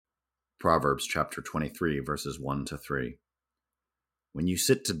Proverbs chapter 23, verses 1 to 3. When you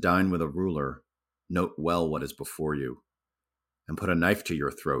sit to dine with a ruler, note well what is before you, and put a knife to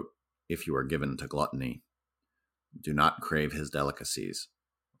your throat if you are given to gluttony. Do not crave his delicacies,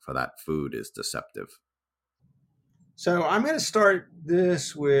 for that food is deceptive. So I'm going to start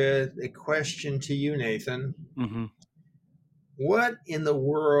this with a question to you, Nathan. Mm-hmm. What in the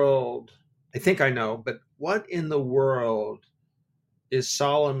world, I think I know, but what in the world is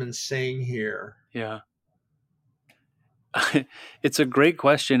Solomon saying here? Yeah. It's a great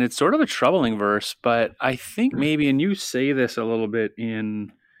question. It's sort of a troubling verse, but I think maybe, and you say this a little bit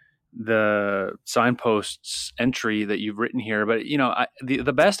in the Signposts entry that you've written here, but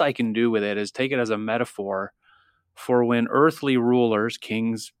the best I can do with it is take it as a metaphor for when earthly rulers,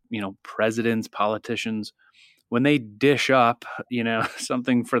 kings, presidents, politicians, when they dish up,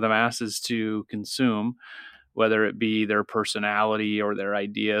 something for the masses to consume, whether it be their personality or their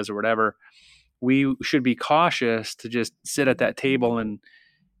ideas or whatever, we should be cautious to just sit at that table and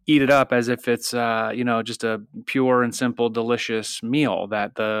eat it up as if it's just a pure and simple delicious meal.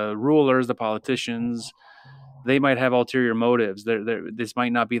 That the rulers, the politicians, they might have ulterior motives. This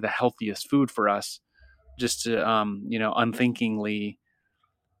might not be the healthiest food for us just to unthinkingly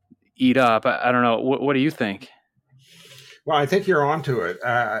eat up. I don't know, what do you think? Well, I think you're onto it.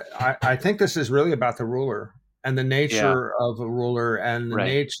 I think this is really about the ruler and the Yeah, nature of a ruler and the right,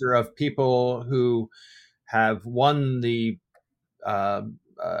 nature of people who have won the uh,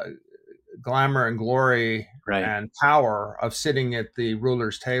 uh, glamour and glory right, and power of sitting at the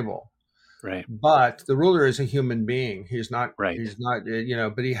ruler's table. right, But the ruler is a human being. right. He's not,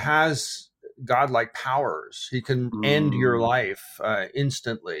 but he has godlike powers. He can end your Mm, life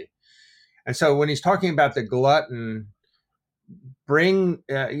instantly. And so when he's talking about the glutton,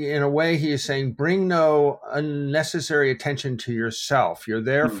 in a way, he is saying, bring no unnecessary attention to yourself. You're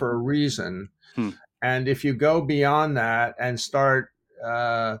there mm, for a reason. mm, And if you go beyond that and start,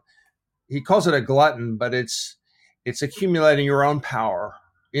 he calls it a glutton, but it's accumulating your own power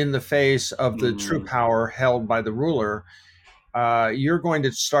in the face of the true mm. power held by the ruler. You're going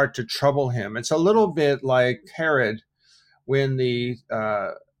to start to trouble him. It's a little bit like Herod when the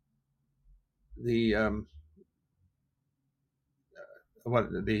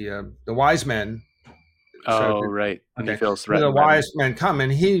the wise men. So Oh, right. And he okay, feels when the threatened by them. wise men come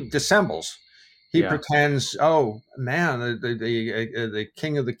and he dissembles, he Yeah. pretends, oh man, the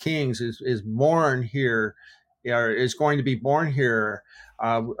king of the kings is born here, or is going to be born here.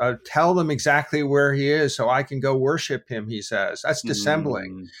 Tell them exactly where he is so I can go worship him. He says that's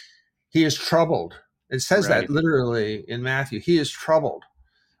dissembling. Mm, He is troubled. It says that right. literally in Matthew. He is troubled.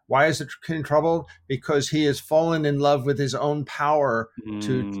 Why is the king troubled? Because he has fallen in love with his own power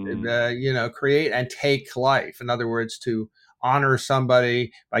to, Mm, create and take life. In other words, to honor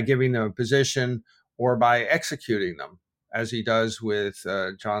somebody by giving them a position or by executing them, as he does with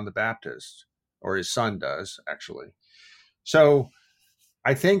John the Baptist, or his son does, actually. So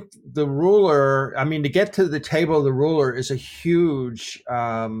I think the ruler, to get to the table of the ruler is a huge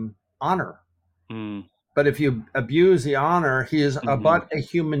honor. mm, But if you abuse the honor, he is mhm. but a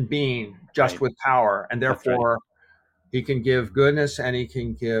human being, just Right. with power, and That's right. therefore he can give goodness and he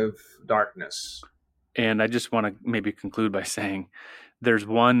can give darkness. And I just want to maybe conclude by saying there's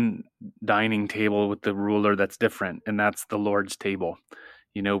one dining table with the ruler that's different, and that's the Lord's table.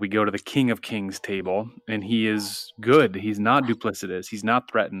 We go to the King of Kings table, and he is good. He's not duplicitous. He's not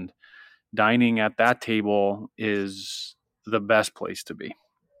threatened. Dining at that table is the best place to be.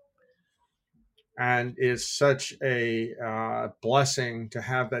 And is such a blessing to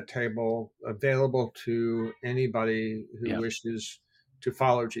have that table available to anybody who Yeah, wishes to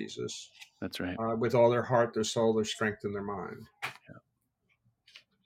follow Jesus that's right. with all their heart, their soul, their strength, and their mind.